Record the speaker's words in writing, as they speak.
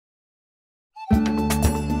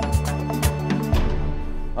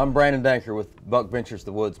I'm Brandon Danker with Buck Ventures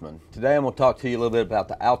the Woodsman. Today I'm going to talk to you a little bit about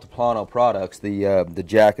the Altiplano products, the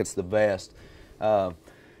jackets, the vest.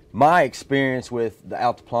 My experience with the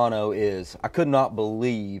Altiplano is I could not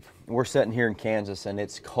believe, we're sitting here in Kansas and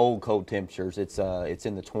it's cold temperatures. It's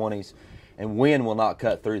in the 20s and wind will not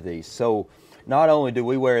cut through these. So not only do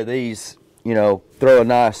we wear these, you know, throw a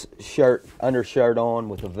nice undershirt on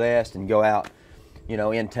with a vest and go out, you know,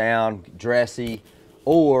 in town, dressy.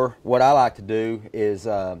 Or what I like to do is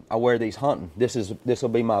I wear these hunting. This will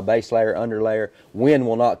be my base layer, under layer. Wind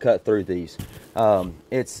will not cut through these. From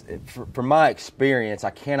my experience, I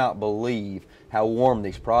cannot believe how warm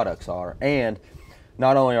these products are. And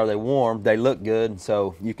not only are they warm, they look good.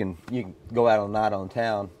 So you can go out all night on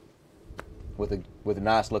town with a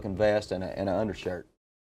nice looking vest and an undershirt.